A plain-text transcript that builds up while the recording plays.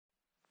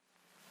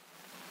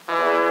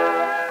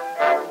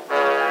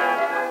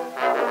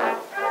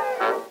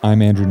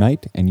I'm Andrew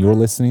Knight, and you're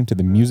listening to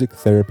the Music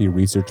Therapy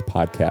Research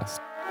Podcast.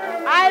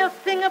 I'll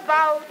sing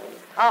about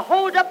a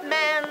hold-up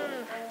man,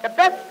 the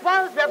best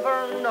one's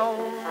ever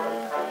known.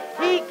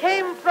 He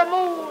came from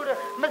old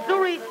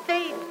Missouri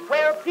State,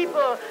 where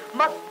people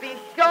must be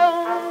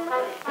shown.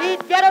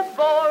 He'd get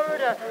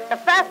aboard the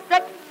Fast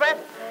Express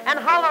and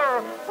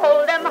holler,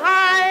 hold them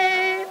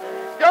high.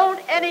 Don't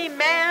any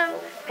man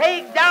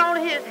take down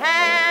his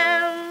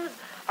hands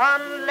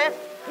unless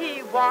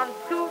he wants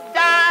to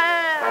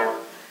die.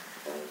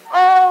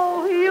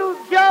 Oh, you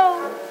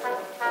Joe,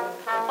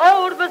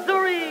 old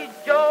Missouri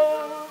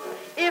Joe,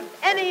 if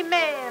any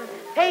man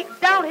takes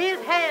down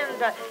his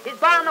hands, he's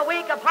gonna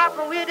wake up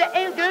hopping with the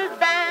angels'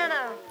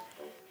 banner.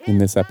 In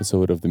this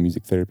episode of the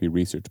Music Therapy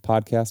Research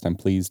Podcast, I'm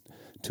pleased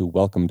to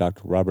welcome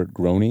Dr. Robert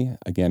Groene,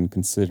 again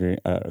continuing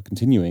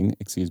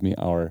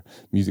our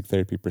Music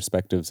Therapy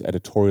Perspectives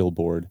editorial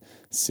board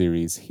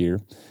series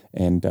here.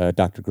 And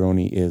Dr.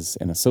 Groene is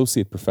an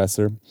associate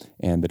professor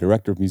and the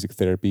director of music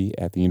therapy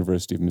at the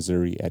University of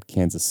Missouri at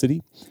Kansas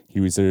City. He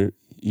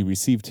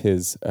received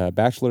his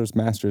bachelor's,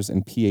 master's,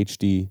 and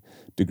PhD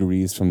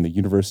degrees from the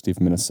University of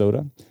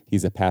Minnesota.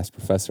 He's a past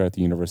professor at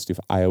the University of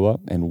Iowa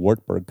and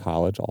Wartburg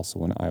College,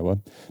 also in Iowa.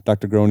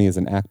 Dr. Groene is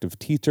an active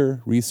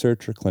teacher,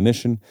 researcher,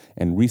 clinician,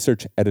 and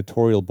research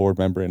editorial board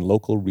member in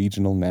local,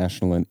 regional,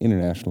 national, and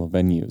international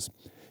venues.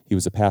 He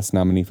was a past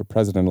nominee for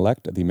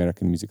president-elect of the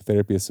American Music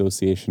Therapy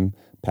Association,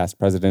 past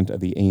president of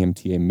the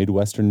AMTA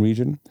Midwestern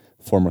region,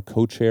 former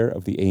co-chair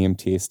of the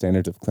AMTA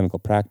Standards of Clinical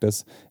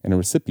Practice, and a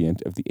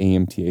recipient of the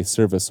AMTA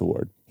Service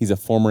Award. He's a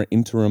former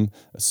interim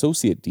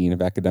associate dean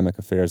of academic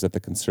affairs at the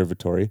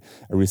conservatory,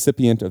 a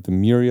recipient of the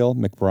Muriel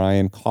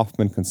McBrien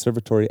Kaufman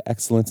Conservatory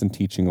Excellence in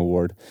Teaching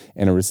Award,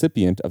 and a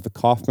recipient of the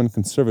Kaufman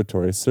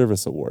Conservatory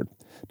Service Award.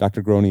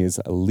 Dr. Groene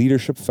is a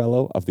leadership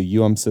fellow of the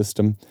UM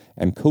system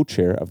and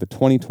co-chair of the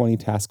 2020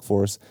 Task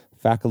Force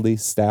Faculty,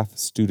 Staff,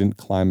 Student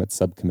Climate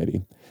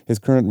Subcommittee. His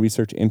current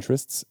research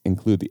interests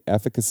include the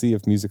efficacy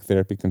of music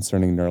therapy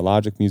concerning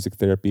neurologic music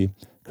therapy,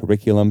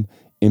 curriculum,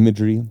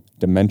 imagery,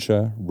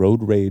 dementia,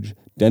 road rage,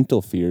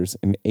 dental fears,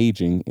 and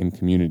aging in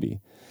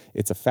community.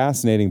 It's a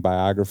fascinating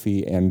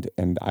biography, and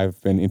I've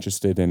been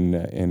interested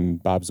in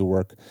Bob's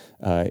work.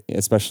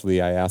 Especially,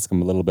 I ask him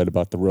a little bit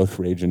about the road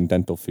rage and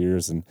dental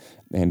fears, and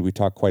we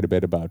talk quite a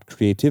bit about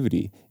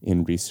creativity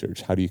in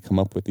research. How do you come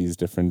up with these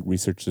different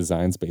research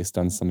designs based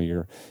on some of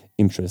your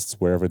interests,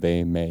 wherever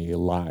they may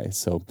lie?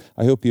 So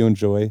I hope you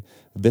enjoy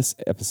this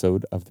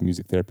episode of the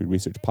Music Therapy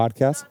Research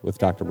Podcast with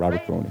Dr.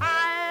 Robert Groene.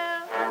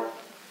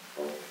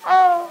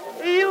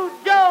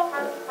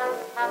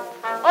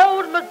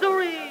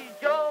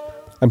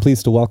 I'm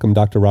pleased to welcome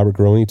Dr. Robert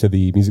Groene to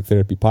the Music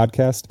Therapy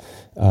Podcast,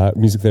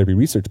 Music Therapy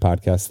Research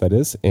Podcast, that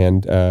is.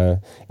 And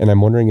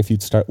I'm wondering if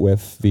you'd start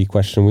with the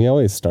question we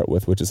always start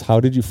with, which is, how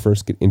did you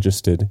first get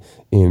interested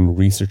in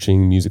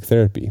researching music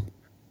therapy?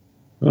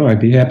 Oh,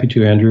 I'd be happy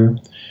to, Andrew.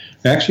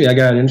 Actually, I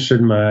got interested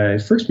in my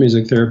first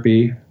music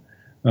therapy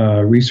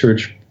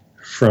research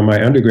from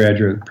my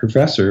undergraduate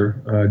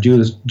professor,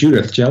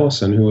 Judith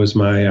Jellison, who was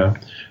my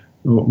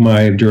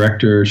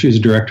director. She was a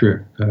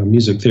director at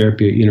music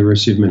therapy at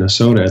University of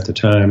Minnesota at the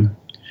time.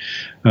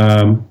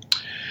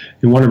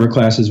 In one of her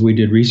classes, we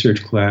did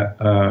research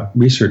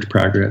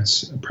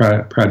projects,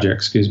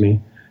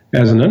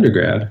 as an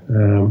undergrad,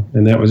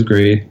 and that was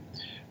great.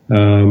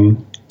 Her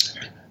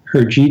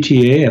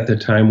GTA at the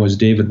time was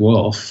David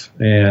Wolf,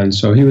 and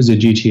so he was a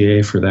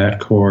GTA for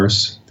that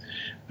course.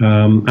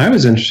 I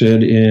was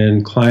interested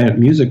in client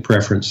music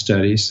preference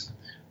studies,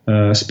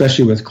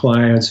 especially with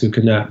clients who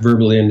could not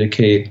verbally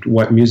indicate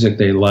what music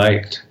they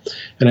liked.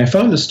 And I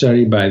found a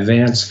study by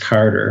Vance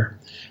Carter,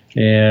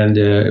 and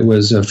it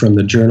was from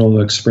the Journal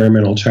of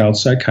Experimental Child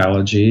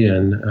Psychology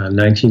in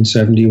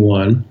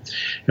 1971,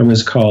 and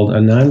was called A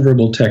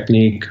Nonverbal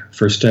Technique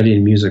for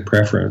Studying Music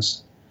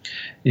Preference.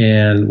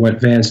 And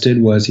what Vance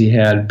did was he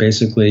had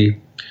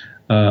basically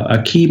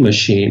a key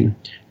machine,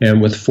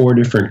 and with 4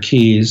 different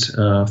keys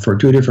for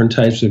 2 different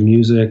types of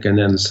music, and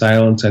then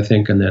silence, I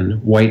think, and then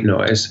white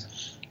noise.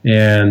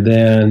 And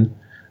then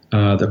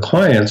the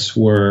clients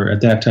were,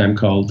 at that time,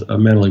 called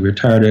mentally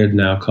retarded,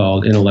 now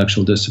called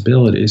intellectual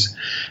disabilities.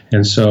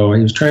 And so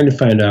he was trying to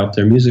find out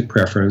their music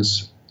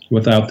preference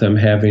without them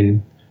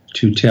having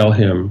to tell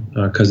him,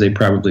 because they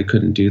probably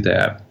couldn't do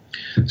that.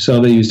 So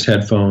they used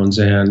headphones,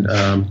 and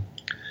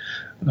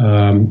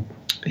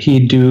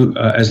he'd do,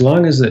 as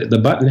long as the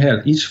button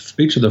had,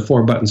 each of the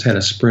 4 buttons had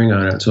a spring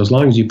on it. So as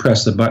long as you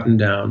press the button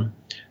down,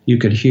 you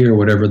could hear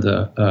whatever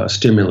the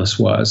stimulus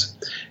was.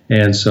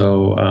 And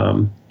so,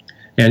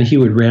 and he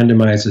would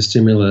randomize the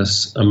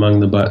stimulus among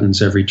the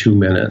buttons every 2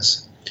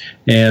 minutes.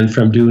 And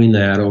from doing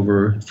that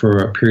for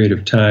a period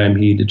of time,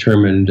 he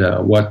determined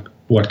what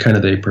kind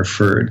of they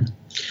preferred.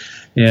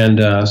 And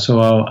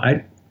so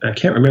I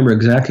can't remember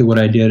exactly what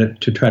I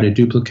did to try to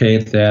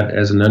duplicate that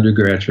as an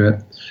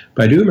undergraduate,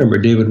 but I do remember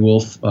David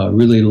Wolf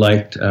really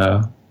liked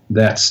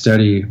that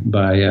study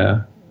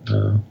by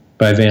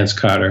Vance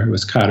Carter. It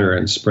was Carter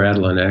and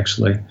Spradlin,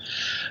 actually.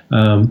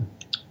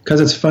 Because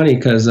it's funny,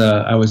 because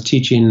I was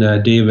teaching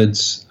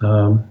David's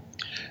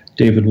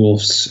David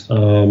Wolf's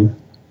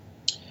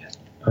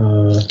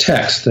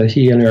text that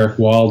he and Eric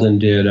Walden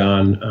did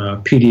on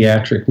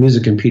pediatric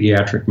music and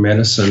pediatric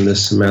medicine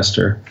this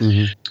semester.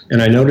 Mm-hmm.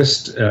 And I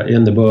noticed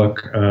in the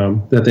book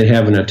that they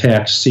have an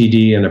attached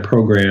CD and a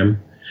program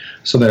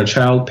so that a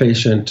child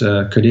patient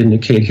could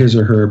indicate his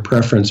or her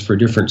preference for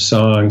different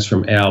songs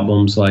from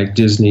albums like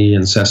Disney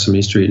and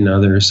Sesame Street and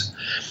others.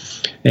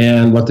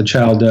 And what the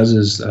child does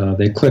is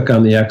they click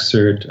on the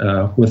excerpt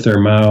with their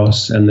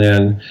mouse, and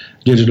then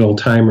digital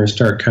timers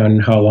start counting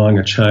how long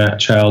a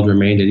child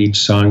remained at each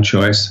song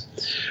choice.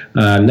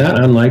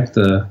 Not unlike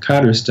the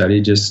Cotter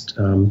study, just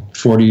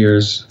 40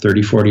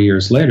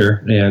 years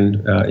later, and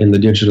in the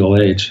digital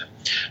age.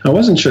 I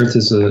wasn't sure if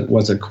this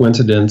was a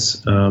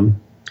coincidence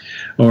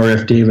or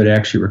if David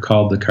actually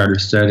recalled the Cotter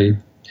study.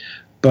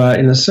 But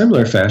in a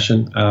similar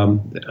fashion,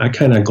 I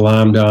kind of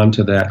glommed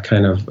onto that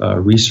kind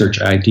of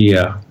research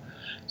idea.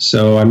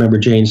 So I remember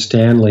Jane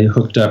Stanley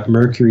hooked up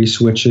mercury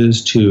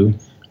switches to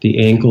the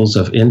ankles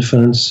of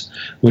infants,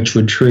 which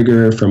would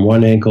trigger from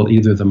one ankle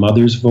either the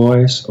mother's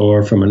voice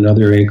or from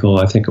another ankle,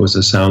 I think it was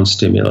a sound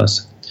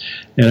stimulus.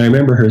 And I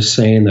remember her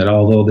saying that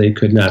although they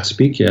could not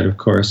speak yet, of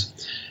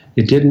course,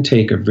 it didn't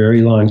take a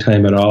very long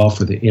time at all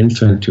for the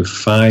infant to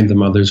find the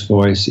mother's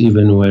voice,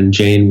 even when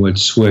Jane would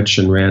switch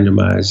and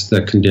randomize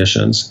the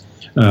conditions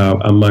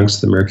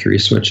amongst the mercury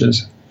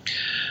switches.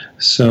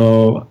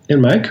 So in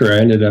my career, I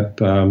ended up,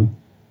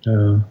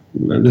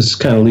 this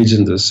kind of leads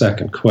into the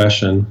second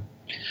question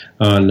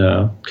on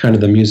kind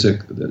of the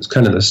music,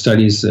 kind of the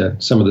studies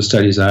some of the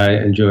studies I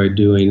enjoyed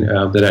doing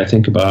that I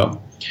think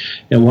about.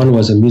 And one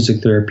was a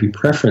music therapy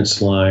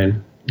preference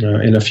line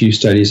in a few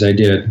studies I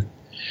did.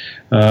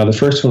 The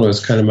first one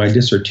was kind of my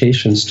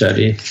dissertation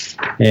study,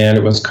 and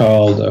it was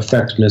called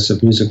Effectiveness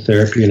of Music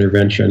Therapy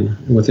Intervention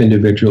with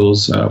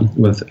Individuals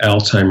with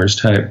Alzheimer's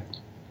type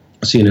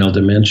CNL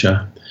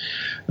dementia.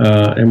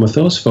 And with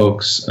those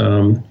folks,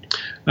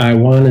 I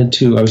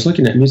was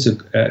looking at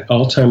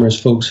Alzheimer's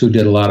folks who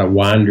did a lot of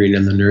wandering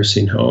in the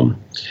nursing home.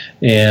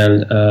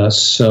 And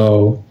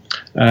so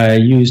I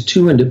used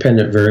two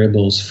independent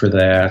variables for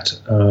that.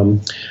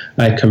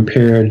 I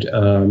compared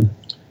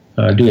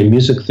doing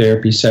music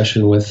therapy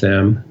session with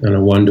them on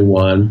a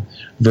one-to-one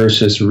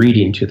versus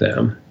reading to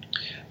them.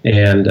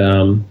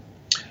 And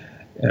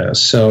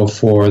so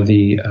for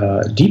the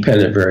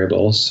dependent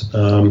variables,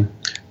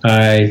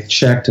 I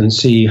checked and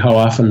see how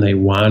often they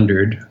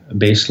wandered,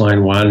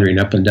 baseline wandering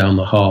up and down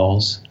the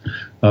halls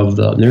of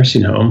the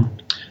nursing home.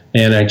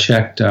 And I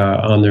checked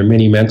on their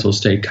mini mental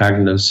state,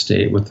 cognitive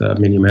state with a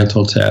mini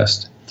mental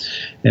test.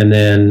 And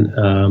then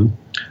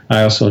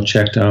I also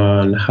checked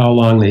on how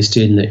long they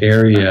stayed in the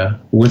area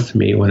with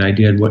me when I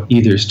did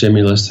either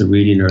stimulus, the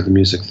reading, or the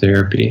music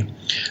therapy.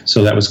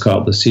 So that was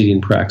called the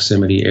seating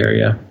proximity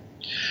area.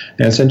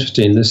 And it's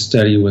interesting, this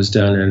study was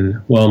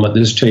done my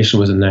dissertation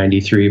was in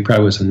 93,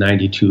 probably was in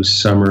 92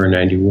 summer or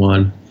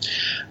 91.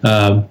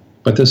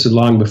 But this is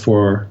long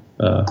before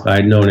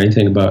I'd known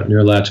anything about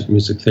neurologic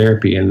music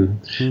therapy. And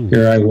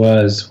here I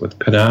was with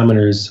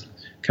pedometers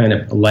kind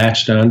of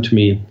latched onto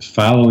me,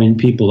 following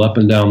people up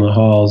and down the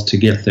halls to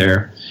get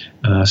their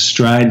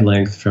stride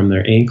length from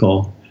their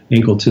ankle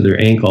to their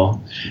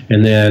ankle,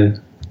 and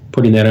then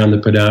putting that on the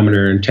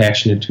pedometer and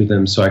attaching it to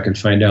them so I could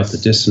find out the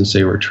distance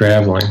they were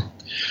traveling.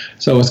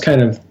 So this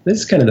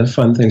is kind of the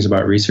fun things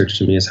about research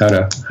to me, is how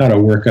to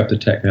work up the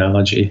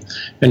technology,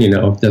 and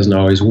it doesn't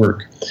always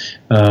work.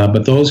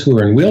 But those who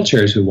are in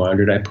wheelchairs who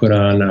wandered, I put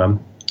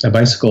on a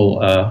bicycle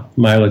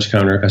mileage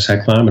counter, a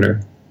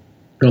cyclometer,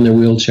 on their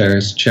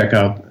wheelchairs, check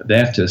out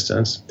that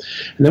distance.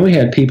 And then we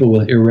had people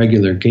with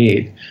irregular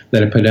gait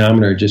that a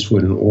pedometer just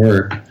wouldn't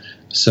work.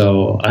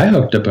 So I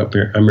hooked up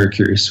a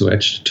mercury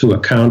switch to a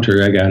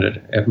counter I got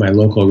at my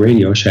local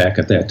Radio Shack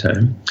at that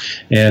time.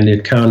 And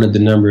it counted the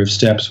number of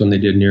steps when they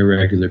did an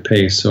irregular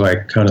pace. So I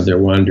counted their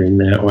wandering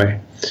that way,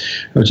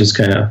 which is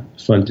kind of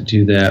fun to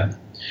do that.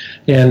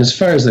 And as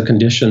far as the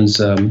conditions,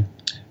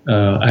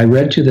 I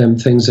read to them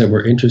things that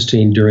were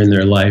interesting during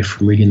their life,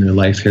 from reading their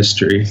life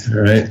history,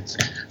 all right?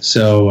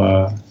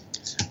 So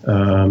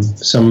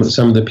some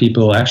of the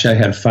people, actually I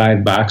had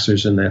 5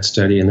 boxers in that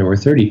study, and there were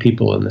 30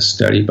 people in this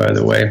study, by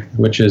the way,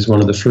 which is one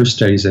of the first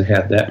studies that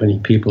had that many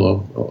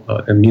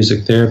people in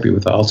music therapy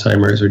with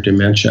Alzheimer's or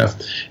dementia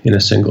in a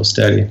single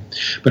study.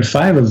 But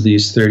 5 of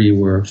these 30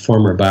 were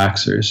former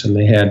boxers, and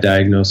they had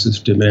diagnosis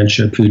of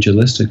dementia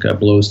pugilistica,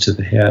 blows to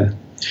the head.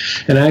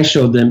 And I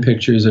showed them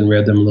pictures and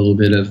read them a little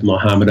bit of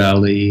Muhammad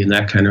Ali and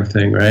that kind of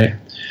thing, right?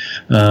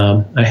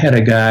 I had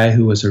a guy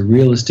who was a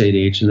real estate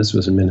agent. This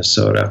was in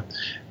Minnesota.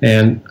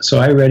 And so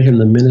I read him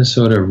the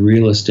Minnesota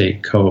Real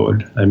Estate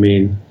Code. I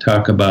mean,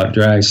 talk about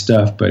dry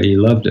stuff, but he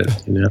loved it,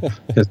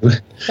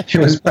 because it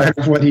was part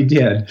of what he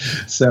did.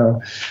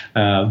 So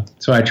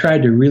I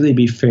tried to really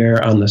be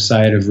fair on the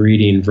side of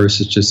reading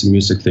versus just the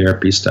music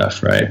therapy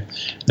stuff, right?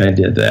 And I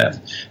did that.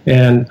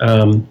 And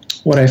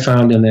what I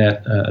found in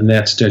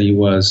that study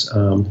was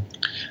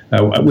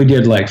we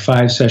did like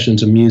 5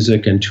 sessions of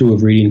music and 2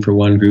 of reading for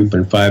one group,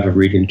 and 5 of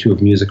reading, 2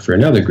 of music for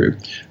another group.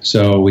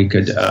 So we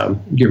could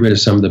get rid of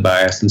some of the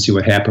bias and see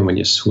what happened when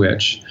you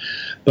switch.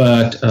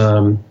 But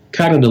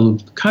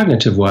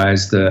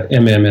cognitive-wise, the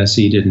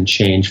MMSE didn't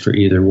change for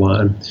either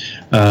one.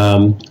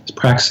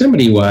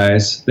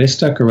 Proximity-wise, they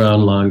stuck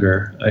around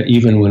longer.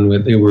 Even when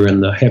they were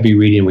in the heavy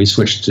reading, we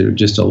switched to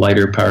just a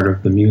lighter part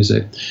of the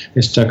music.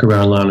 They stuck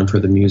around longer for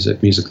the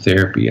music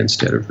therapy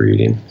instead of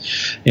reading.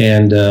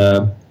 And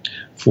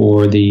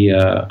for the,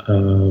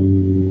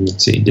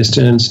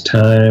 distance,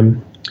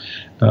 time,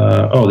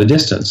 the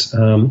distance.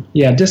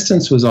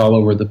 Distance was all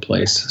over the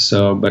place.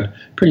 So, but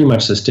pretty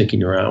much the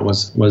sticking around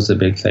was the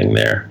big thing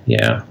there.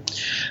 Yeah.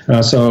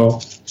 So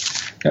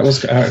that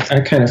was,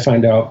 I kind of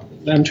find out,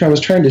 I was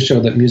trying to show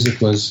that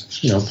music was,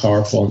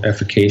 powerful and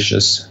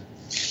efficacious.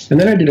 And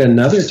then I did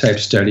another type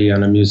study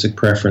on a music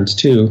preference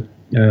too,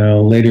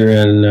 later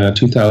in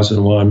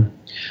 2001.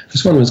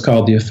 This one was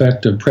called The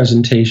Effect of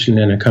Presentation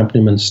and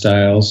Accompaniment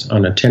Styles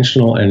on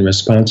Attentional and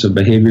Responsive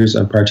Behaviors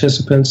of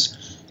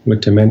Participants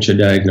with Dementia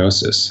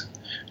Diagnosis.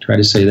 Try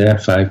to say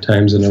that 5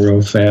 times in a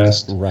row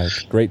fast. Right.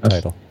 Great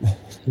title.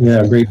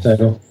 Yeah, great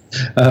title.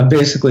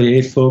 Basically,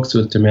 8 folks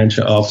with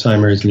dementia,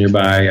 Alzheimer's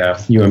nearby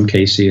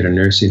UMKC at a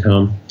nursing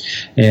home.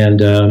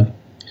 And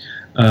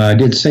I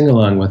did sing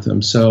along with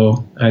them.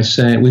 So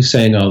we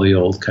sang all the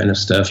old kind of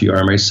stuff, You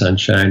Are My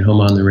Sunshine, Home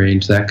on the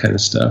Range, that kind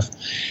of stuff.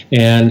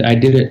 And I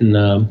did it in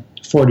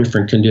 4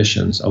 different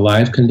conditions, a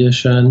live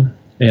condition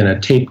and a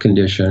tape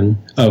condition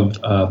of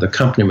the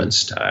accompaniment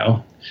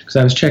style. Because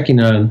I was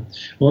checking on,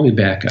 let me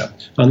back up.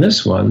 On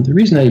this one, the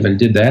reason I even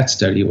did that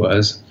study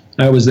was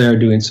I was there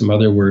doing some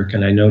other work,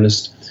 and I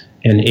noticed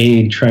an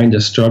aide trying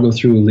to struggle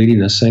through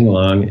leading a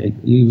sing-along.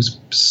 He was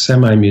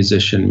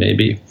semi-musician,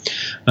 maybe.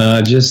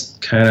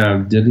 Just kind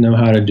of didn't know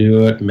how to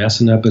do it,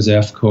 messing up his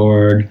F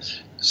chord,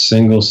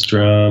 single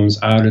strums,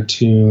 out of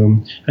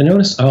tune. I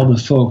noticed all the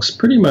folks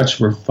pretty much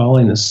were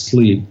falling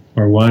asleep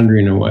or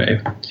wandering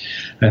away.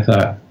 I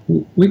thought,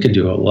 we could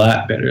do a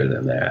lot better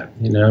than that,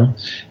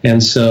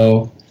 And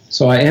so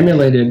I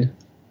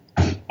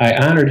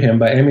honored him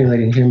by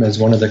emulating him as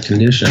one of the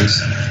conditions.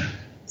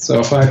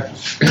 So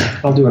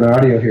I'll do an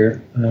audio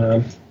here.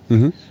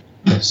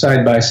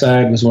 Side by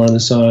Side was one of the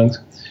songs.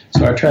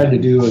 So I tried to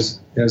do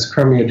as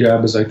crummy a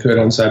job as I could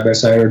on Side by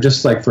Side, or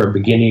just like for a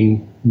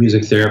beginning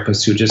music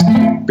therapist who just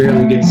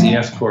barely gets the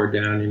F chord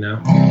down,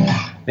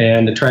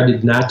 And I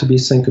tried not to be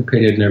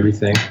syncopated and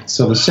everything.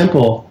 So the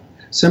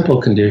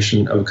simple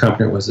condition of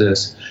accompaniment was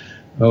this.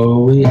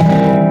 Oh, we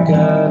ain't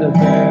got a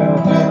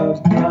barrel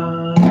of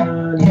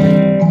money,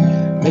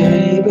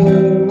 maybe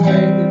we're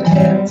ready to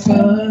have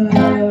fun,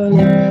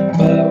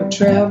 but we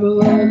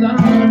travel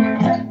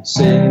along,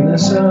 sing the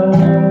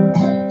song,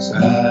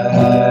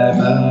 side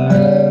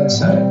by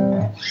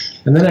side.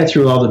 And then I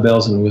threw all the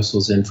bells and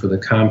whistles in for the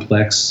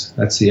complex.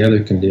 That's the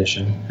other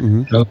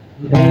condition. Oh,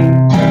 we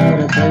ain't got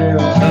a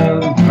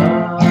barrel of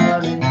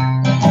money,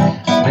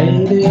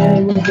 maybe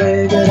we're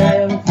ready to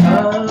have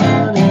fun,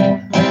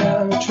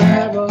 but we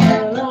travel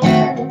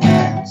along,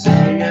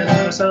 singing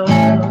our song,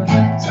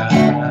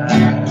 side by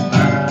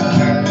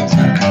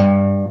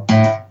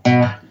side.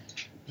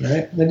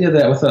 Right? I did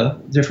that with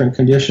different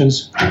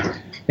conditions.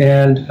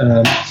 And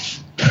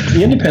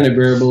the independent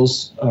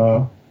variables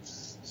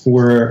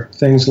were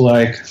things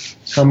like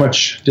how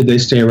much did they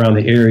stay around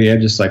the area,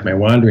 just like my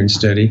wandering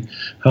study,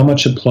 how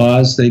much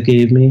applause they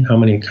gave me, how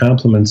many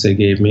compliments they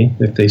gave me,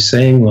 if they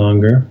sang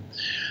longer,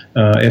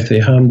 if they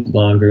hummed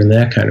longer, and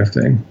that kind of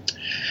thing.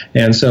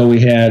 And so we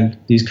had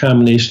these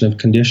combination of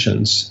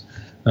conditions.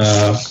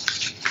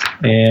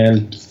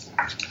 And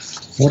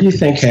what do you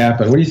think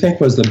happened? What do you think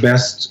was the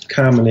best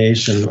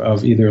combination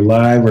of either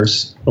live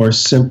or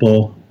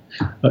simple,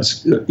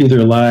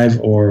 either live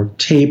or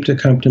taped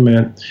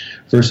accompaniment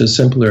versus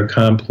simpler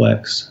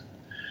complex?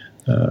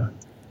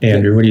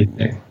 Andrew, what do you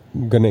think?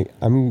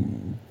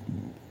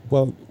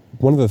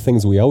 One of the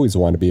things we always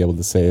want to be able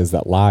to say is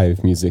that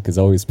live music is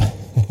always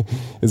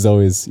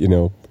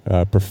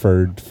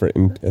preferred for,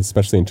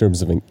 especially in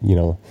terms of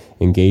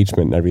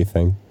engagement and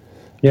everything.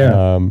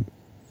 Yeah.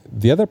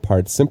 The other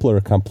part, simpler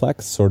or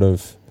complex, sort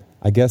of,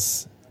 I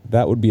guess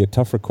that would be a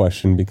tougher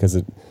question because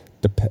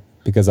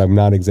I'm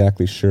not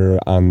exactly sure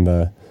on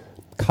the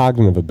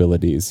cognitive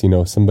abilities.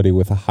 Somebody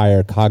with a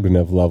higher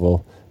cognitive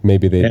level,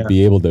 maybe they'd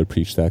be able to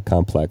preach that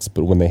complex,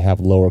 but when they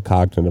have lower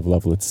cognitive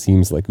level, it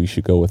seems like we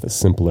should go with a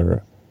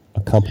simpler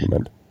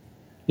accompaniment.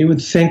 You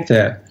would think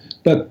that,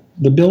 but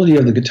the ability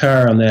of the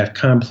guitar on that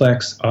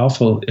complex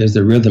also is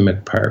the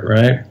rhythmic part,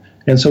 right?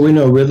 And so we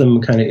know rhythm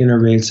kind of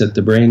innervates at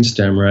the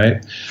brainstem,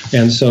 right?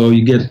 And so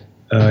you get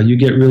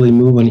really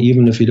moving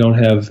even if you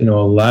don't have a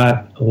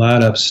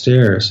lot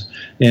upstairs.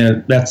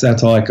 And that's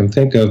all I can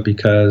think of,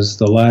 because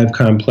the live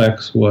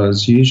complex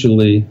was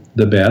usually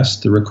the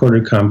best. The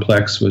recorded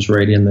complex was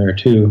right in there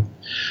too.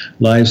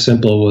 Live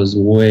simple was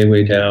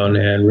way down,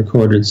 and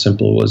recorded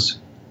simple was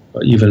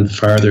even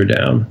farther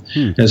down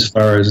as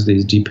far as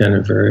these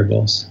dependent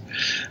variables.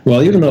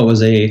 Well, even though it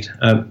was 8,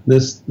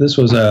 this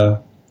was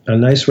a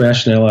nice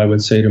rationale I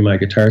would say to my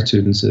guitar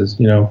students is,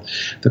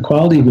 the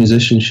quality of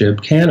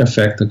musicianship can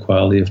affect the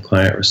quality of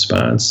client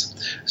response.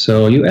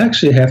 So you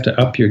actually have to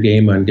up your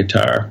game on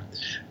guitar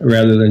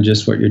rather than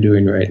just what you're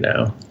doing right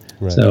now.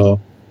 Right. So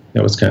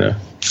that was kind of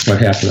what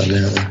happened on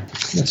that one.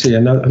 Let's see,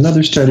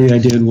 another study I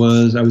did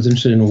was I was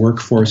interested in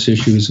workforce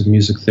issues of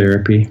music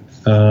therapy.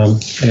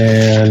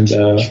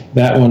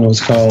 That one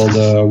was called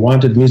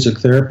Wanted Music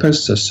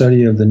Therapists, a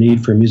study of the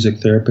need for music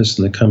therapists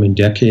in the coming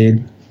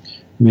decade,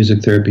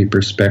 Music Therapy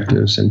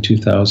Perspectives in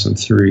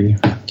 2003.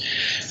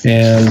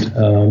 And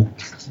the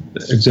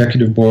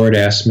executive board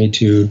asked me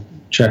to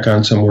check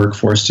on some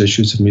workforce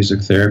issues of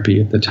music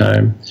therapy at the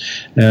time.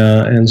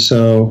 And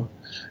so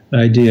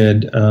I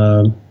did.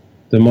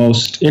 The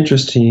most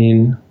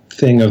interesting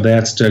thing of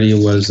that study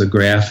was the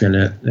graph in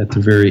it at the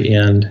very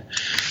end.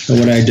 And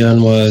what I'd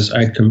done was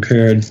I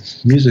compared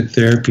music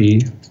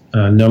therapy,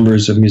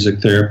 numbers of music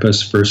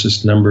therapists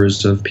versus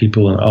numbers of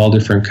people in all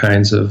different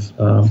kinds of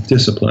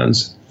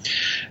disciplines.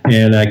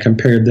 And I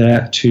compared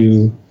that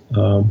to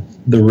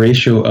the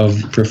ratio of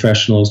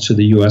professionals to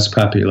the U.S.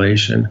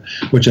 population,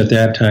 which at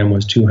that time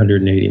was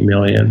 280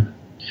 million.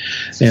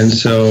 And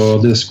so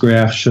this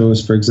graph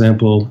shows, for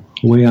example,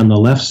 way on the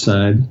left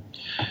side,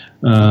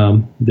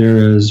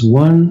 there is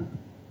one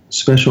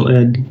special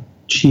ed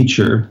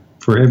teacher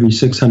for every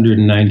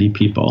 690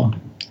 people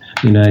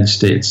in the United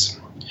States.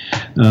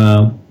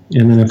 And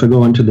then if I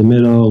go into the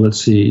middle, let's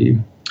see,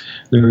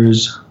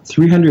 there's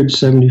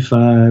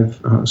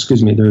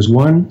there's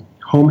one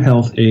home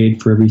health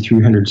aide for every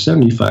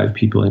 375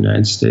 people in the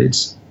United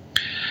States.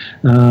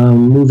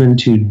 Move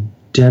into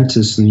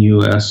dentists in the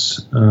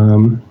U.S.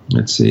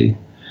 Let's see,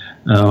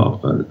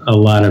 a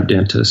lot of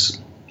dentists.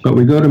 But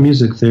we go to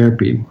music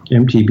therapy,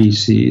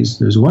 MTBCs.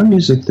 There's one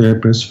music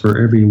therapist for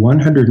every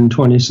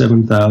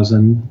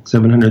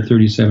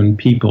 127,737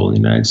 people in the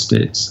United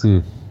States.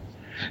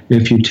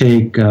 If you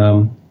take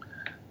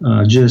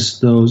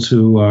just those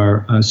who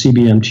are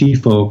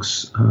CBMT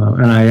folks,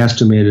 and I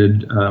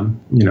estimated,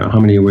 how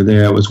many were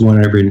there, it was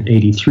 1 every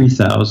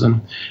 83,000.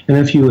 And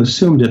if you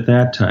assumed at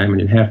that time, and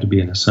it'd have to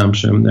be an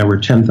assumption, there were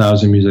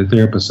 10,000 music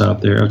therapists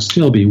out there, it would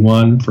still be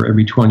 1 for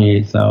every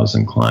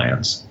 28,000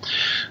 clients.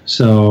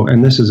 So,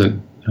 and this is a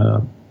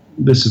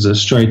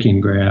striking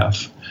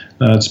graph.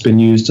 It's been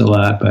used a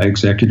lot by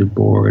executive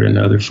board and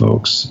other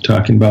folks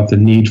talking about the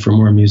need for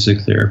more music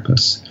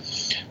therapists.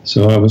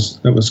 So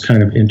that was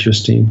kind of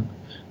interesting.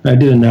 I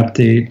did an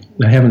update.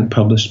 I haven't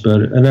published,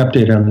 but an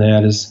update on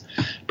that is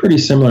pretty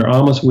similar.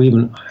 Almost we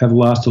even have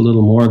lost a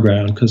little more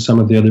ground because some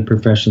of the other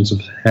professions have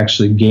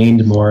actually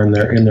gained more in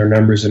their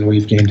numbers than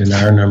we've gained in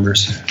our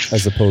numbers.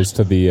 As opposed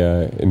to the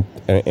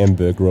and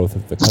the growth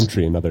of the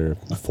country, another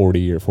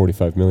 40 or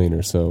 45 million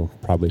or so,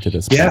 probably to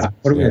this point. Yeah,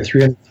 what are we at,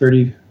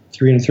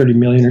 330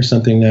 million or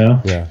something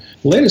now? Yeah.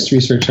 The latest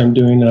research I'm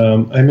doing,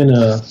 I'm in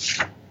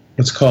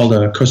what's called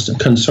a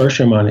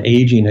consortium on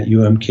aging at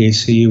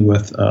UMKC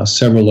with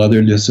several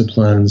other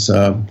disciplines,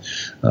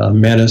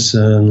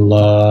 medicine,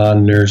 law,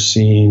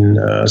 nursing,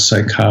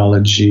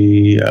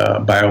 psychology,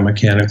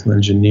 biomechanical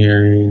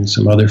engineering,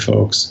 some other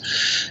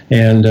folks.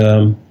 And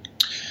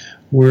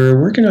we're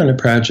working on a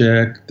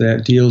project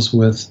that deals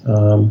with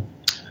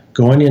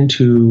going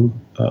into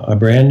a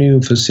brand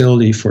new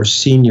facility for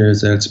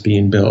seniors that's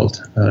being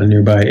built in a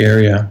nearby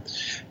area.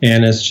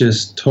 And it's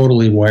just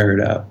totally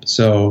wired up.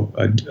 So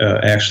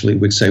actually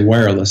we'd say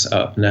wireless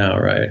up now,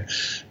 right?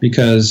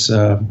 Because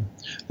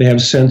they have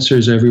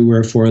sensors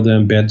everywhere for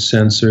them, bed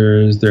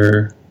sensors.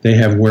 They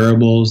have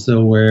wearables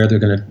they'll wear.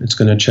 It's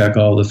gonna check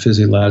all the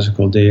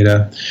physiological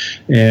data,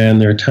 and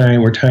we're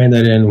tying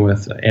that in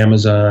with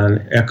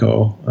Amazon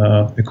Echo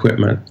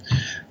equipment,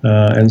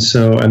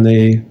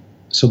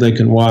 so they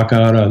can walk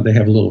out. They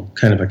have a little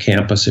kind of a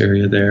campus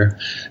area there,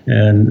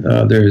 and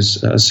there's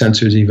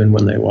sensors even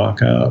when they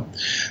walk out.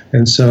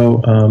 And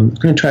so I'm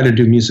going to try to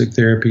do music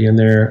therapy in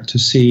there to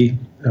see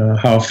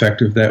how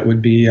effective that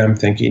would be. I'm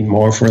thinking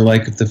more for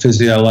like if the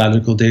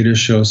physiological data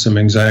shows some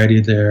anxiety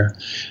there,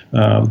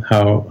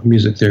 how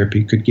music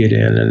therapy could get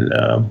in and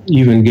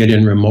even get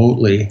in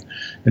remotely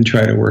and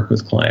try to work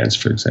with clients,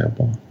 for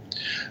example.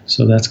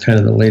 So that's kind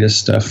of the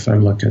latest stuff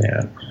I'm looking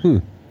at.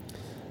 And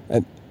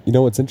you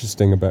know what's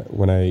interesting about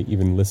when I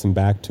even listen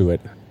back to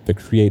it, the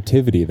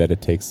creativity that it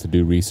takes to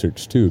do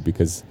research too,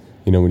 because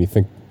when you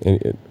think,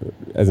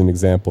 as an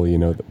example,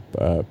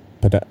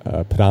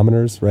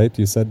 pedometers, right?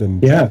 You said,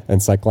 and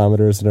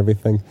cyclometers and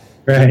everything.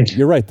 Right.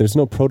 You're right. There's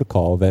no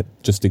protocol that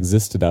just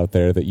existed out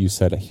there that you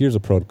said, here's a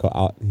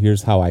protocol.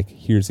 Here's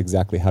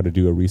exactly how to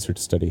do a research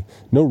study.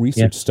 No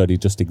research study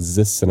just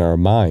exists in our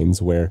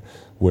minds where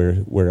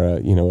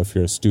if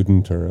you're a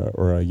student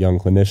or a young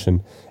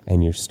clinician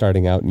and you're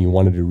starting out and you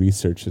want to do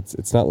research,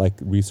 it's not like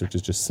research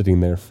is just sitting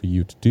there for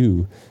you to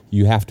do.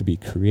 You have to be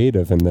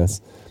creative in this.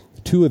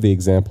 Two of the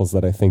examples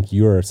that I think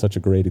you're such a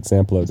great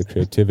example of the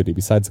creativity,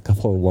 besides a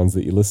couple of ones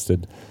that you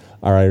listed,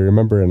 are I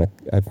remember it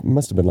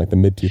must have been like the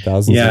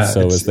mid-2000s or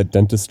so, is the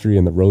dentistry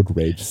and the road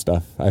rage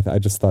stuff. I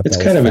just thought it's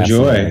that kind was of a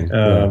joy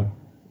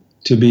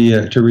to be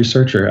a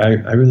researcher.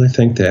 I really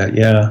think that,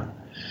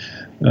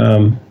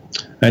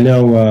 I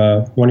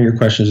know one of your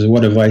questions is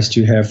what advice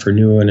do you have for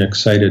new and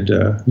excited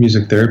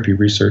music therapy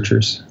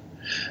researchers?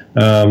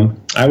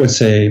 I would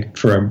say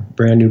for a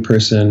brand new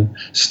person,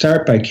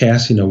 start by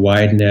casting a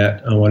wide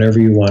net on whatever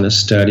you want to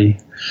study.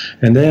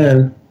 And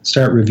then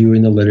start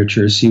reviewing the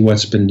literature, see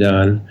what's been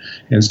done,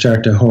 and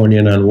start to hone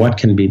in on what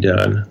can be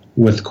done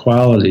with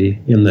quality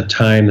in the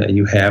time that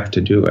you have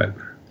to do it.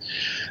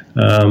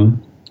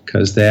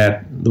 Because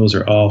those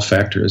are all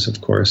factors,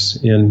 of course,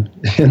 in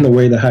the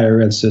way the higher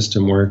ed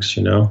system works.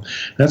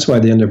 That's why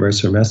the end of our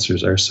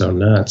semesters are so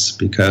nuts,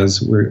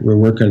 because we're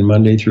working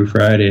Monday through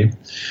Friday,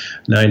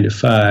 9 to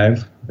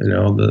 5.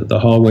 The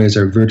hallways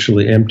are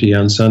virtually empty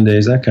on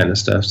Sundays, that kind of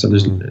stuff. So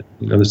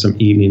there's some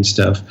evening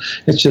stuff.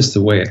 It's just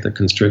the way the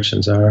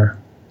constrictions are.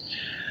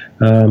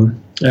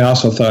 I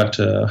also thought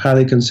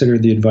highly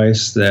considered the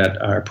advice that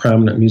our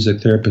prominent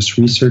music therapist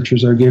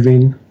researchers are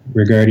giving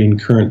regarding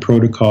current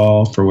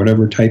protocol for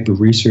whatever type of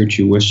research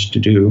you wish to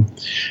do.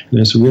 And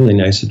there's really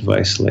nice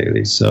advice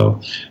lately. So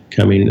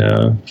coming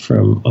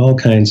from all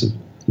kinds of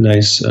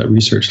nice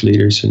research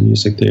leaders in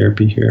music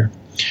therapy here.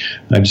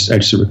 I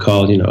just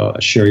recalled,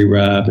 Sherry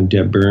Robb and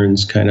Deb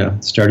Burns kind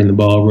of starting the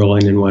ball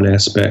rolling in one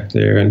aspect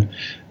there, and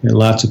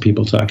lots of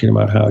people talking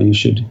about how you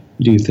should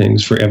do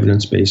things for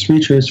evidence-based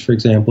research, for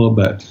example,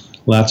 but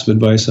lots of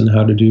advice on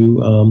how to do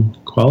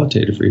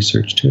qualitative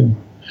research too.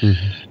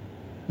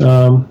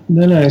 Mm-hmm.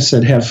 Then I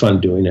said, have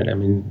fun doing it. I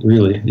mean,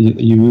 really,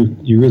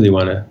 you really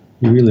want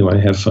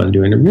to have fun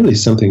doing it. Really,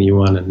 something you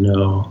want to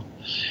know.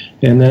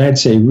 And then I'd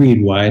say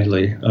read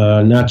widely,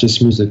 not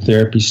just music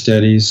therapy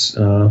studies,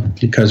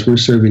 because we're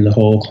serving the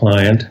whole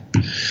client.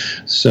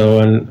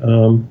 So,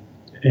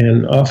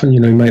 and often,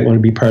 you might want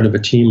to be part of a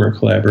team or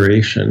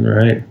collaboration,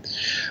 right?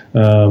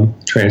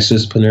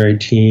 Transdisciplinary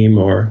team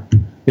or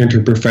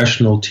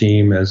interprofessional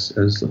team, as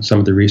some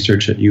of the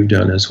research that you've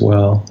done as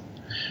well.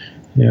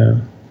 Yeah.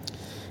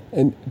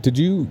 And did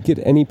you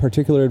get any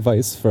particular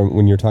advice from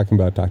when you're talking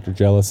about Dr.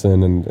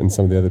 Jellison and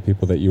some of the other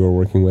people that you were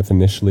working with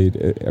initially?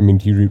 I mean,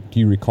 do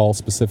you recall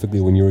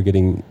specifically when you were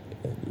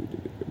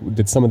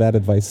did some of that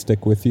advice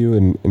stick with you?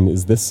 And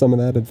is this some of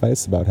that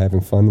advice about having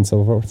fun and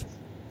so forth?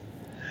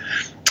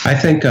 I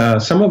think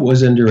some of it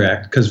was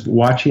indirect, because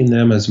watching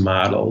them as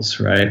models,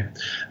 right?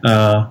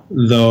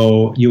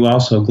 Though you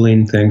also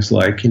glean things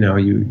like,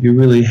 you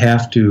really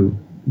have to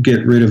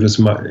get rid of as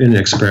much, in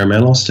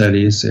experimental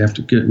studies, you have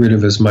to get rid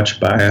of as much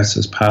bias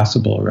as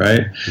possible,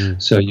 right?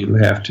 So you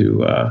have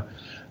to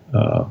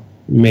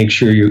make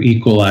sure you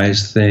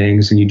equalize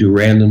things, and you do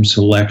random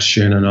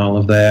selection and all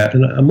of that.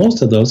 And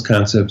most of those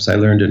concepts I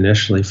learned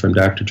initially from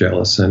Dr.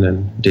 Jellison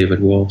and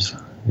David Wolf.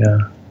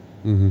 Yeah.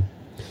 Mm-hmm.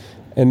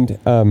 And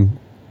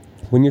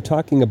when you're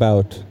talking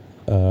about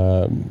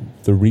the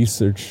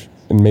research,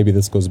 and maybe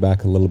this goes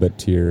back a little bit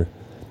to your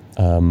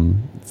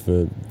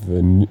the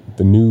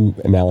new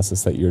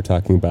analysis that you're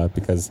talking about,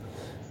 because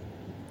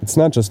it's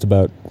not just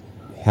about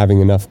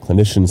having enough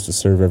clinicians to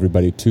serve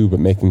everybody too, but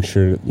making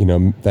sure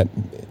that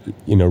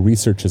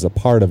research is a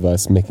part of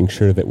us, making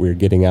sure that we're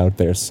getting out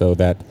there so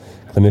that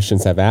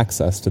clinicians have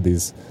access to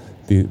these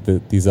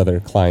other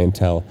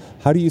clientele.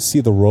 How do you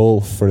see the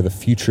role for the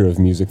future of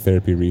music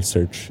therapy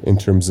research in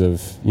terms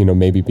of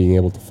maybe being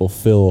able to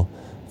fulfill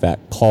that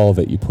call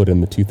that you put in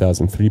the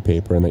 2003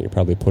 paper and that you're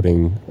probably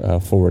putting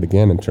forward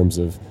again in terms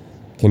of,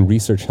 can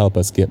research help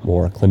us get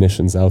more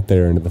clinicians out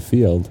there into the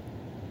field?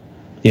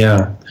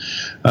 Yeah.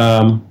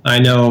 I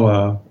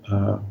know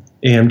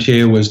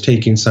AMTA was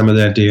taking some of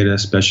that data,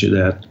 especially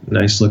that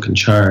nice-looking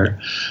chart,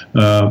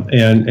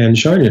 and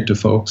showing it to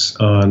folks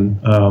on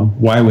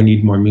why we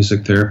need more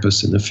music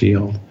therapists in the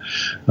field.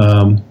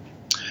 And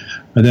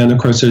then, of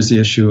course, there's the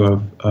issue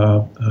of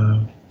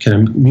can a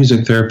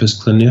music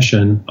therapist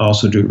clinician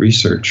also do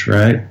research,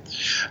 right?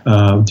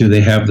 Do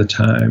they have the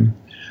time?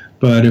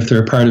 But if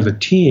they're part of a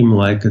team,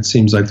 like it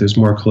seems like there's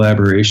more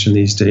collaboration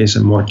these days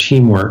and more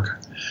teamwork,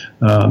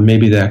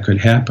 maybe that could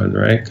happen,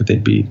 right? Could they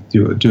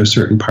do a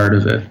certain part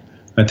of it?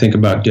 I think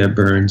about Deb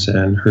Burns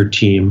and her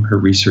team, her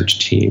research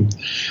team,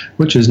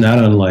 which is not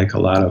unlike a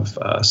lot of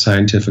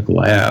scientific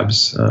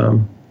labs.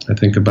 I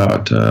think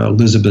about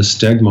Elizabeth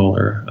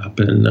Stegmuller up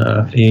in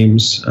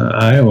Ames,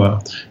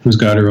 Iowa, who's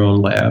got her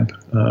own lab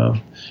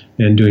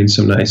and doing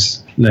some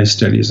nice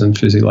studies on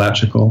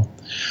physiological.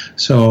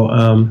 So,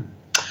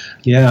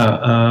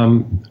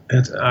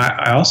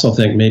 I also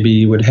think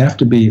maybe it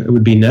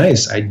would be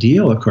nice,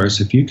 ideal, of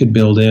course, if you could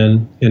build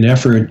in an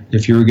effort,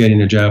 if you were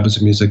getting a job as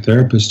a music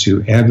therapist,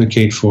 to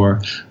advocate for,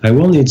 I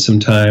will need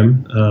some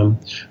time,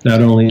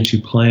 not only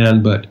to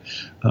plan, but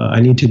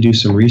I need to do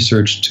some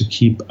research to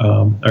keep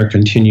our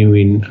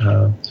continuing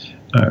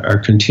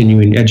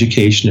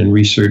education and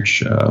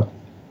research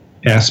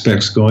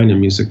aspects going in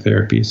music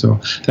therapy. So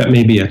that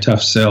may be a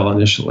tough sell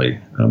initially,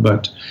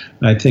 but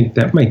I think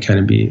that might kind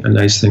of be a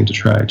nice thing to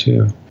try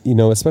too.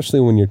 Especially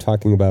when you're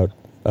talking about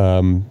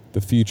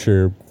the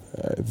future,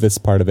 this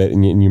part of it,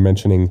 and you're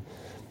mentioning,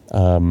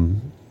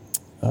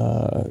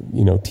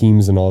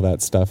 teams and all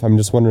that stuff. I'm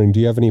just wondering, do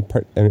you have any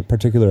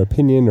particular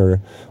opinion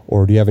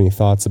or do you have any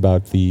thoughts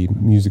about the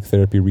Music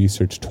Therapy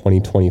Research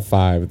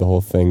 2025, the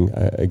whole thing,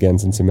 again,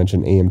 since you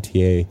mentioned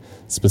AMTA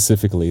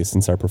specifically,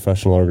 since our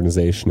professional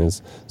organization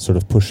is sort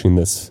of pushing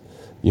this,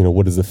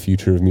 what does the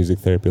future of music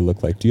therapy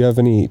look like? Do you have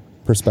any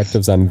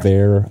perspectives on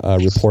their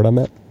report on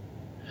that?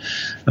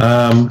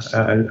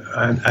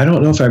 I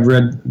don't know if I've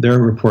read their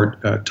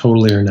report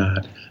totally or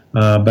not,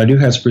 but I do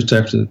have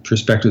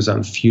perspectives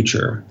on the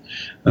future.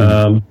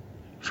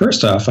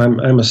 First off,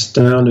 I'm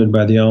astounded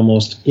by the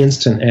almost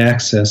instant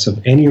access of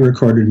any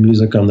recorded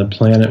music on the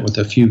planet with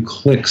a few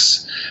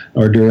clicks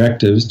or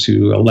directives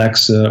to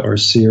Alexa or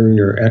Siri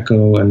or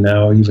Echo, and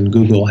now even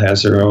Google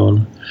has their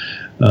own.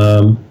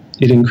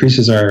 It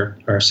increases our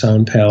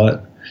sound palette,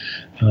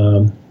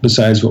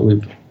 besides what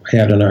we've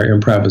had on our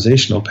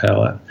improvisational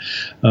palette.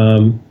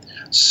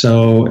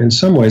 So in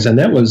some ways, and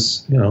that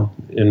was,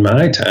 in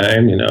my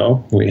time,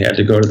 we had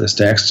to go to the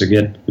Stax to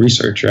get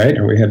research, right?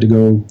 Or we had to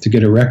go to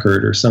get a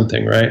record or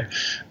something, right?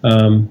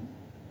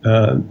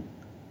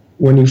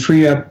 When you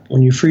free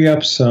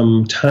up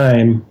some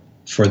time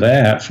for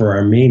that, for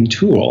our main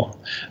tool,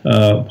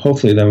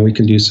 hopefully then we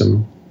can do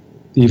some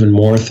even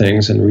more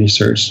things in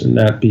research and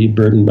not be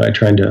burdened by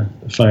trying to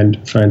find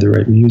the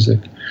right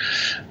music.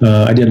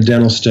 I did a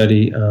dental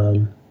study,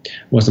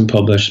 wasn't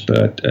published,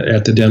 but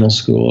at the dental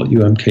school at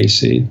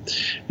UMKC.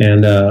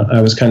 And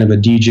I was kind of a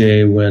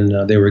DJ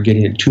when they were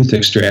getting tooth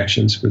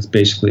extractions, which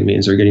basically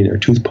means they're getting their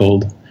tooth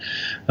pulled,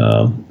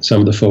 some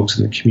of the folks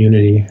in the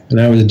community.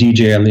 And I was a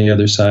DJ on the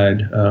other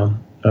side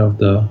of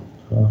the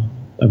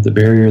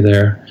barrier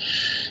there.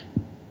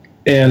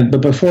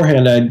 But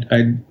beforehand,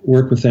 I'd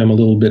work with them a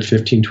little bit,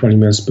 15, 20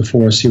 minutes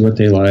before, see what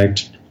they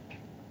liked.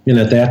 And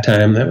at that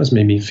time, that was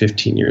maybe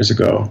 15 years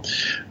ago,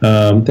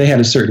 they had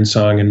a certain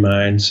song in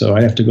mind, so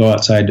I have to go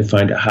outside to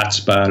find a hot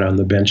spot on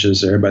the benches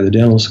there by the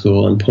dental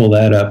school and pull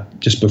that up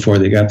just before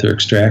they got their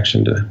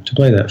extraction to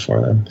play that for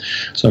them.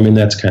 So,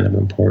 that's kind of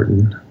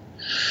important.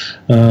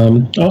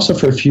 Also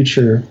for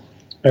future,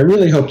 I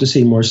really hope to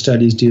see more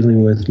studies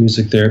dealing with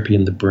music therapy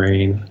in the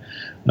brain.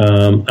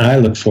 I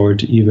look forward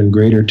to even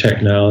greater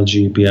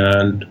technology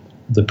beyond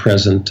the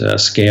present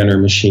scanner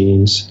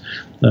machines.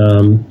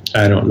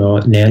 I don't know,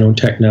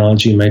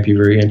 nanotechnology might be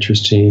very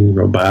interesting,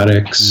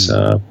 robotics,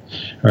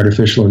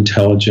 artificial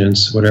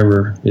intelligence,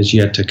 whatever is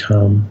yet to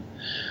come.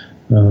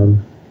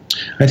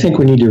 I think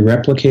we need to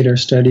replicate our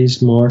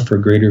studies more for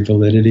greater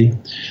validity.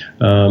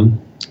 We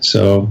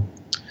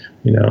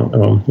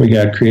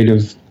got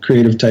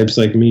creative types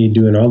like me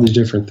doing all these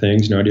different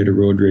things. I did a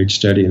road rage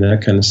study and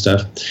that kind of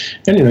stuff.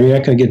 And, you're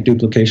not going to get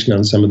duplication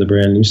on some of the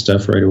brand new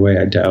stuff right away,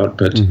 I doubt.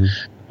 But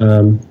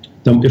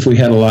if we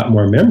had a lot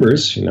more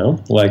members,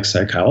 like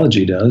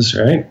psychology does,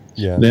 right?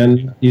 Yeah.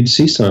 Then you'd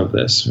see some of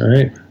this,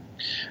 right?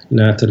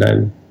 Not that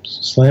I'm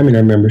slamming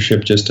our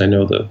membership, just I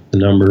know the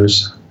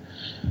numbers.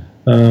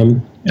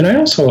 And I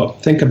also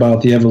think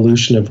about the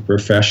evolution of a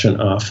profession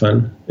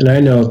often. And I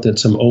know that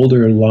some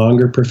older and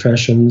longer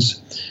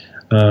professions,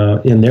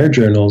 in their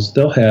journals,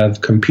 they'll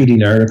have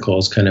competing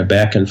articles kind of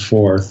back and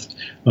forth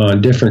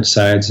on different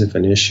sides of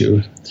an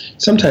issue.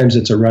 Sometimes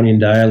it's a running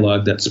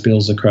dialogue that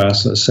spills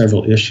across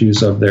several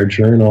issues of their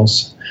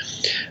journals.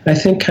 I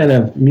think kind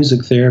of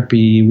music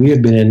therapy, we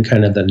have been in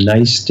kind of the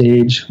nice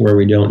stage where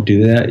we don't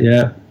do that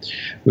yet.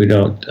 We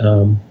don't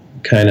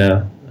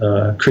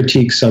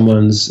critique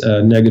someone's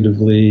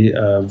negatively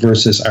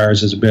versus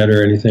ours is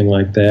better, anything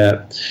like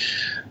that.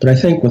 But I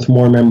think with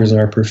more members in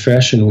our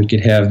profession, we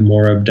could have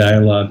more of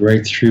dialogue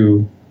right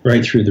through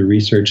the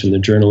research and the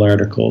journal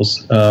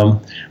articles,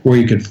 where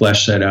you could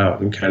flesh that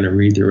out and kind of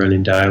read the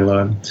running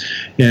dialogue,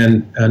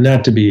 and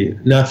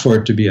not for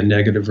it to be a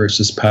negative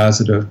versus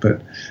positive,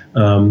 but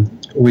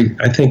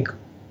I think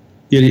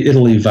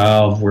it'll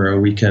evolve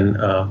where we can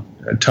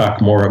talk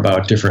more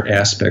about different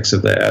aspects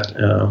of that,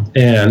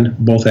 and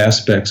both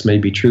aspects may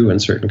be true in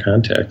certain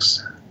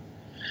contexts.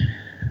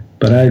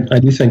 But I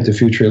do think the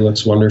future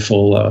looks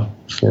wonderful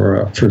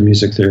for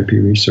music therapy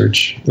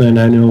research. And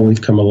I know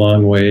we've come a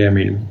long way.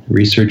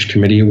 Research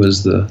committee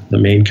was the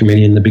main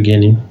committee in the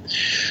beginning.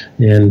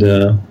 And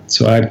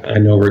so I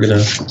know we're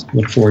going to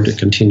look forward to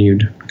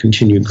continued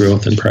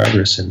growth and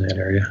progress in that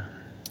area.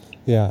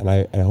 Yeah, and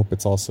I hope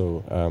it's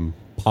also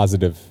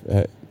positive.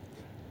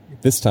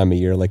 This time of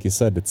year, like you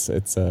said, it's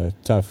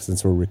tough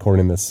since we're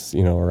recording this,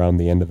 around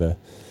the end of the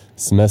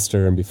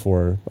semester and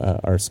before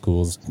our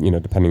schools,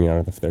 depending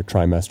on if they're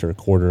trimester or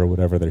quarter or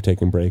whatever, they're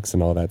taking breaks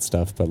and all that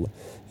stuff. But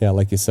yeah,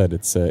 like you said,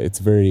 it's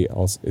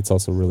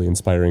also really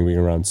inspiring being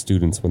around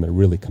students when they're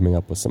really coming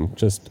up with some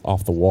just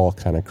off the wall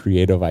kind of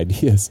creative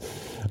ideas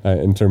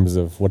in terms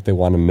of what they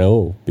want to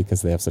know,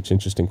 because they have such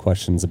interesting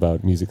questions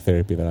about music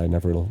therapy that I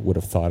never would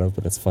have thought of.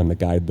 But it's fun to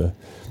guide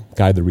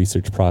the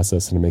research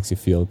process, and it makes you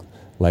feel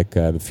like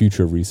the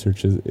future of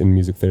research in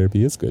music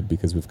therapy is good,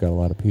 because we've got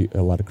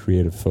a lot of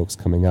creative folks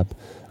coming up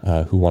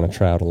who want to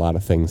try out a lot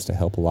of things to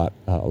help a lot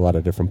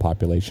of different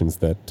populations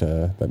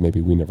that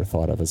maybe we never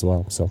thought of as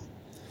well. So,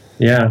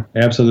 yeah,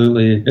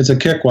 absolutely. It's a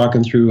kick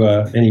walking through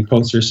any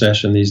poster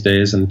session these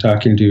days and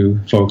talking to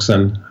folks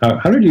on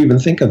how did you even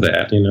think of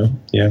that?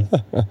 Yeah.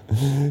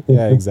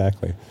 Yeah,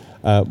 exactly.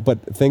 But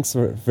thanks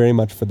very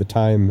much for the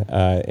time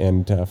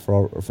and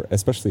for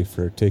especially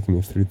for taking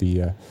me through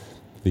the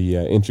the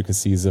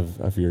intricacies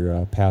of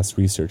your past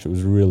research. It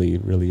was really,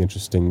 really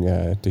interesting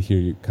to hear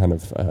you kind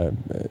of,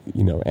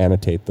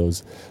 annotate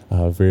those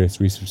various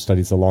research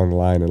studies along the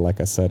line. And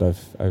like I said,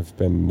 I've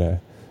been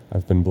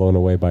blown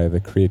away by the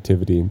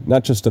creativity,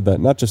 not just of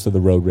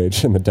the road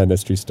rage and the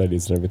dentistry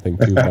studies and everything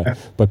too,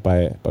 but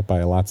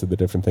by lots of the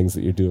different things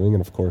that you're doing,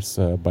 and of course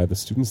by the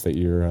students that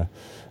you're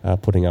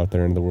putting out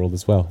there in the world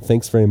as well.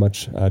 Thanks very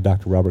much,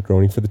 Dr. Robert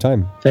Groney, for the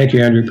time. Thank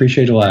you, Andrew.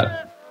 Appreciate it a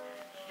lot.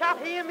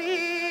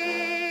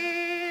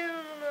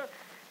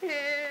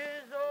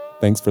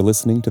 Thanks for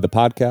listening to the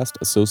podcast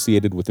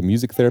associated with the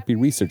Music Therapy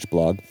Research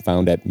blog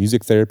found at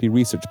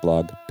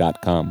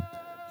musictherapyresearchblog.com.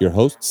 Your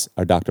hosts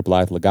are Dr.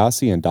 Blythe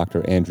Lagasse and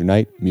Dr. Andrew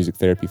Knight, music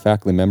therapy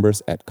faculty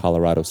members at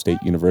Colorado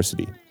State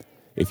University.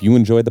 If you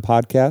enjoyed the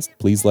podcast,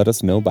 please let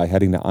us know by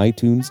heading to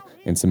iTunes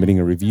and submitting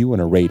a review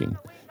and a rating.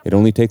 It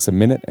only takes a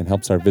minute and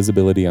helps our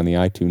visibility on the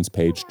iTunes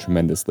page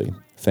tremendously.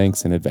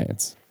 Thanks in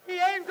advance. He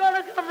ain't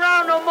gonna come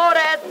round no more,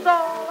 that's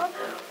all,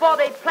 for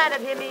they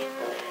planted him in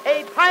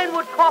a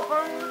pinewood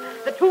coffin.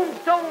 The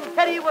tombstone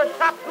said he was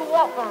shot too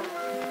often.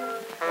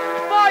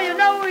 For you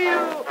know you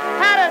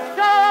had a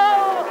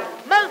show,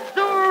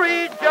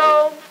 Missouri Joe.